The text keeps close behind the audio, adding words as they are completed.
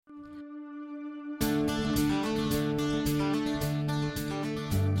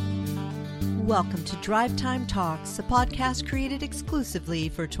Welcome to Drive Time Talks, a podcast created exclusively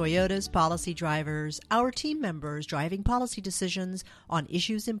for Toyota's policy drivers, our team members driving policy decisions on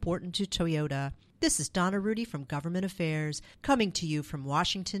issues important to Toyota. This is Donna Rudy from Government Affairs, coming to you from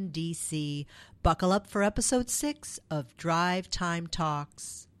Washington, D.C. Buckle up for episode 6 of Drive Time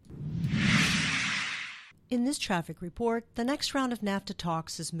Talks. In this traffic report, the next round of NAFTA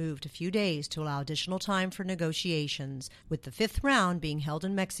talks has moved a few days to allow additional time for negotiations, with the 5th round being held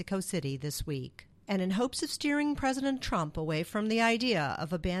in Mexico City this week. And in hopes of steering President Trump away from the idea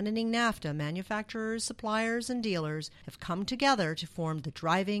of abandoning NAFTA, manufacturers, suppliers, and dealers have come together to form the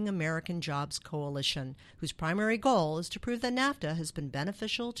Driving American Jobs Coalition, whose primary goal is to prove that NAFTA has been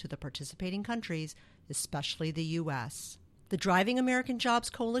beneficial to the participating countries, especially the U.S. The Driving American Jobs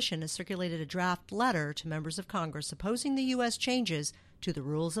Coalition has circulated a draft letter to members of Congress opposing the U.S. changes to the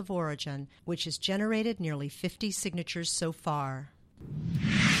rules of origin, which has generated nearly 50 signatures so far.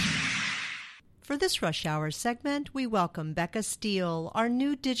 For this Rush Hour segment, we welcome Becca Steele, our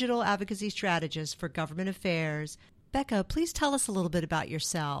new Digital Advocacy Strategist for Government Affairs. Becca, please tell us a little bit about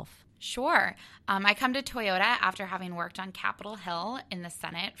yourself. Sure. I come to Toyota after having worked on Capitol Hill in the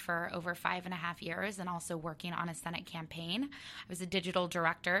Senate for over 5.5 years and also working on a Senate campaign. I was a digital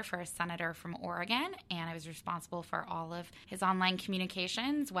director for a senator from Oregon, and I was responsible for all of his online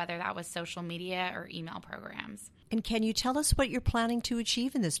communications, whether that was social media or email programs. And can you tell us what you're planning to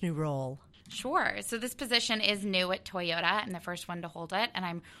achieve in this new role? Sure. So this position is new at Toyota. I'm the first one to hold it, and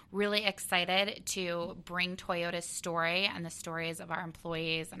I'm really excited to bring Toyota's story and the stories of our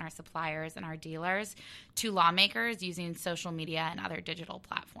employees and our suppliers and our dealers to lawmakers using social media and other digital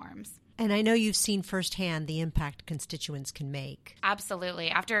platforms. And I know you've seen firsthand the impact constituents can make. Absolutely.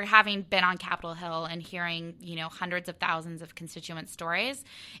 After having been on Capitol Hill and hearing, hundreds of thousands of constituent stories,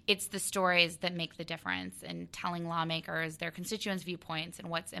 it's the stories that make the difference in telling lawmakers their constituents' viewpoints and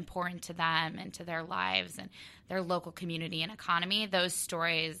what's important to them and to their lives and their local community and economy. Those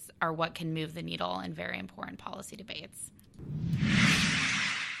stories are what can move the needle in very important policy debates.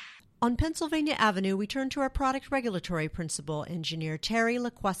 On Pennsylvania Avenue, we turn to our product regulatory principal, engineer Terry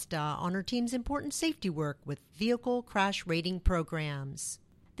LaQuesta, on her team's important safety work with vehicle crash rating programs.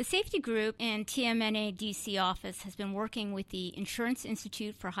 The safety group in TMNA DC office has been working with the Insurance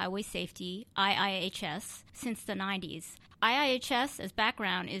Institute for Highway Safety, IIHS, since the 90s. IIHS, as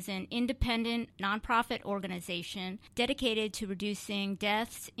background, is an independent nonprofit organization dedicated to reducing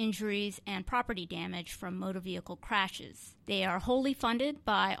deaths, injuries, and property damage from motor vehicle crashes. They are wholly funded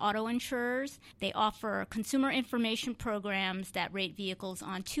by auto insurers. They offer consumer information programs that rate vehicles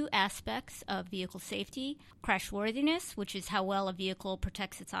on 2 aspects of vehicle safety: crashworthiness, which is how well a vehicle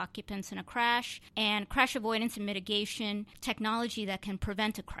protects its occupants in a crash, and crash avoidance and mitigation, technology that can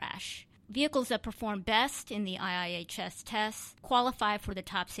prevent a crash. Vehicles that perform best in the IIHS tests qualify for the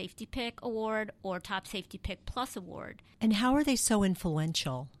Top Safety Pick Award or Top Safety Pick Plus Award. And how are they so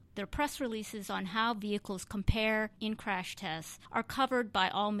influential? Their press releases on how vehicles compare in crash tests are covered by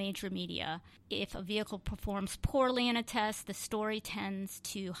all major media. If a vehicle performs poorly in a test, the story tends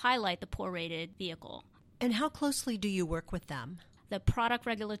to highlight the poor-rated vehicle. And how closely do you work with them? The Product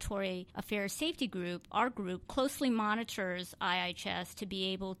Regulatory Affairs Safety Group, our group, closely monitors IIHS to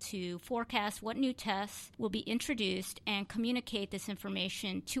be able to forecast what new tests will be introduced and communicate this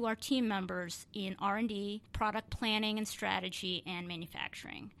information to our team members in R&D, product planning and strategy, and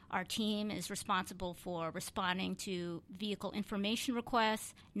manufacturing. Our team is responsible for responding to vehicle information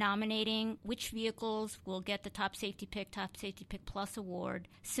requests, nominating which vehicles will get the Top Safety Pick Plus Award,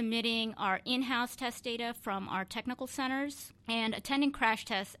 submitting our in-house test data from our technical centers, and attending crash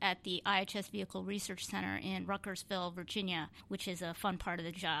tests at the IHS Vehicle Research Center in Ruckersville, Virginia, which is a fun part of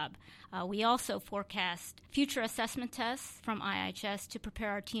the job. We also forecast future assessment tests from IHS to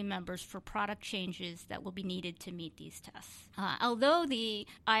prepare our team members for product changes that will be needed to meet these tests. Although the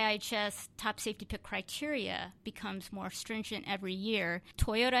IHS Top Safety Pick criteria becomes more stringent every year,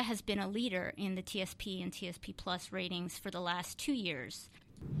 Toyota has been a leader in the TSP and TSP Plus ratings for the last 2 years.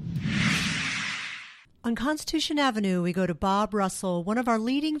 On Constitution Avenue, we go to Bob Russell, one of our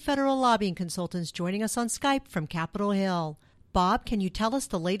leading federal lobbying consultants, joining us on Skype from Capitol Hill. Bob, can you tell us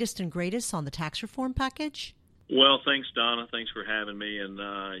the latest and greatest on the tax reform package? Well, thanks, Donna. Thanks for having me. And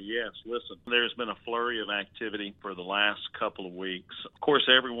yes, listen, there's been a flurry of activity for the last couple of weeks. Of course,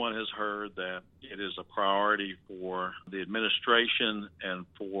 everyone has heard that it is a priority for the administration and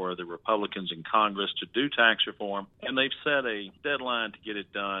for the Republicans in Congress to do tax reform. And they've set a deadline to get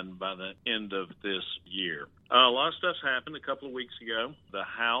it done by the end of this year. A lot of stuff's happened. A couple of weeks ago, the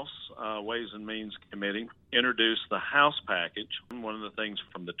House Ways and Means Committee introduced the House package. One of the things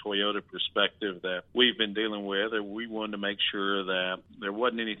from the Toyota perspective that we've been dealing with, we wanted to make sure that there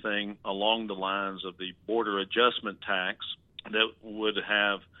wasn't anything along the lines of the border adjustment tax that would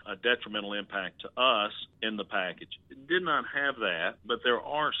have a detrimental impact to us in the package. It did not have that, but there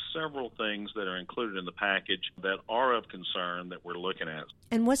are several things that are included in the package that are of concern that we're looking at.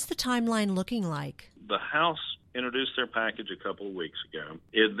 And what's the timeline looking like? The House introduced their package a couple of weeks ago.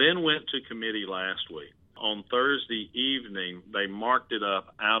 It then went to committee last week. On Thursday evening, they marked it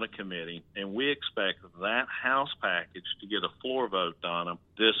up out of committee, and we expect that House package to get a floor vote, Donna,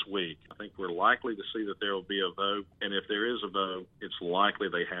 this week. I think we're likely to see that there will be a vote, and if there is a vote, it's likely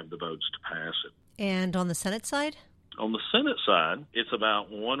they have the votes to pass it. And on the Senate side? On the Senate side, it's about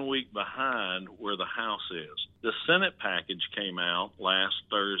 1 week behind where the House is. The Senate package came out last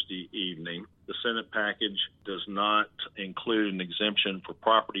Thursday evening. The Senate package does not include an exemption for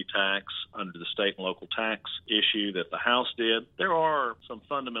property tax under the state and local tax issue that the House did. There are some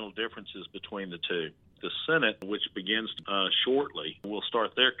fundamental differences between the two. The Senate, which begins shortly, will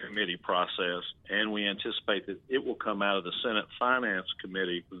start their committee process, and we anticipate that it will come out of the Senate Finance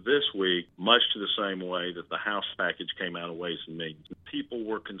Committee this week, much to the same way that the House package came out of Ways and Means. People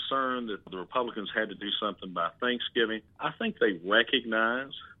were concerned that the Republicans had to do something by Thanksgiving. I think they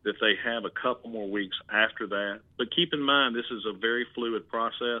recognize that they have a couple more weeks after that. But keep in mind, this is a very fluid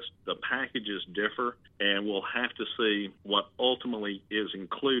process. The packages differ, and we'll have to see what ultimately is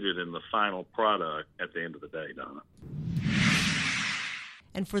included in the final product at the end of the day, Donna.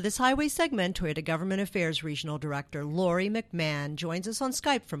 And for this highway segment, Toyota Government Affairs Regional Director Lori McMahon joins us on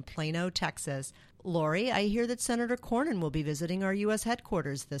Skype from Plano, Texas. Lori, I hear that Senator Cornyn will be visiting our U.S.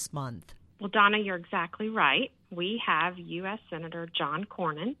 headquarters this month. Well, Donna, you're exactly right. We have U.S. Senator John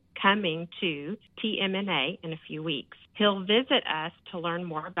Cornyn coming to TMNA in a few weeks. He'll visit us to learn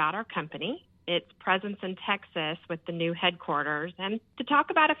more about our company, its presence in Texas with the new headquarters, and to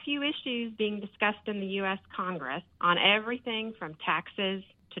talk about a few issues being discussed in the U.S. Congress on everything from taxes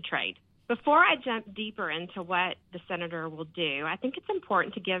to trade. Before I jump deeper into what the senator will do, I think it's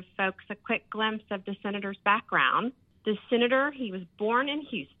important to give folks a quick glimpse of the senator's background. The senator, he was born in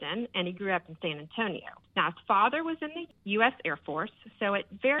Houston, and he grew up in San Antonio. Now, his father was in the U.S. Air Force, so at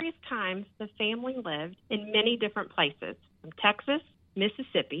various times, the family lived in many different places, from Texas,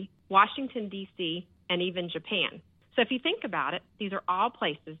 Mississippi, Washington, D.C., and even Japan. So if you think about it, these are all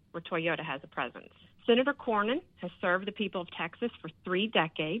places where Toyota has a presence. Senator Cornyn has served the people of Texas for 3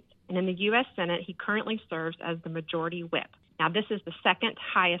 decades, and in the U.S. Senate, he currently serves as the Majority Whip. Now, this is the second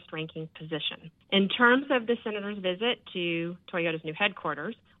highest-ranking position. In terms of the senator's visit to Toyota's new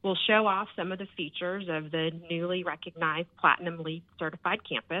headquarters, we'll show off some of the features of the newly recognized Platinum LEED certified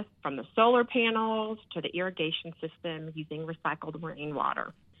campus, from the solar panels to the irrigation system using recycled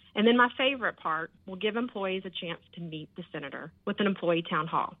rainwater. And then my favorite part, we'll give employees a chance to meet the senator with an employee town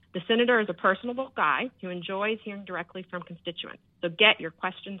hall. The senator is a personable guy who enjoys hearing directly from constituents, so get your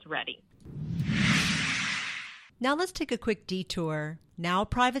questions ready. Now let's take a quick detour. Now a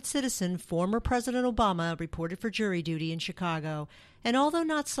private citizen, former President Obama reported for jury duty in Chicago, and although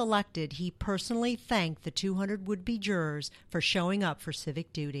not selected, he personally thanked the 200 would-be jurors for showing up for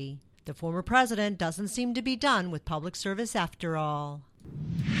civic duty. The former president doesn't seem to be done with public service after all.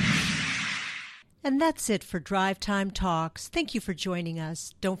 And that's it for Drive Time Talks. Thank you for joining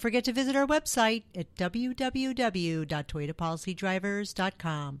us. Don't forget to visit our website at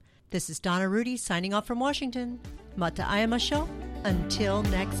www.toyotapolicydrivers.com. This is Donna Rudy signing off from Washington. Mata ayamasho. Until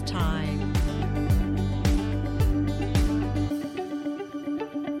next time.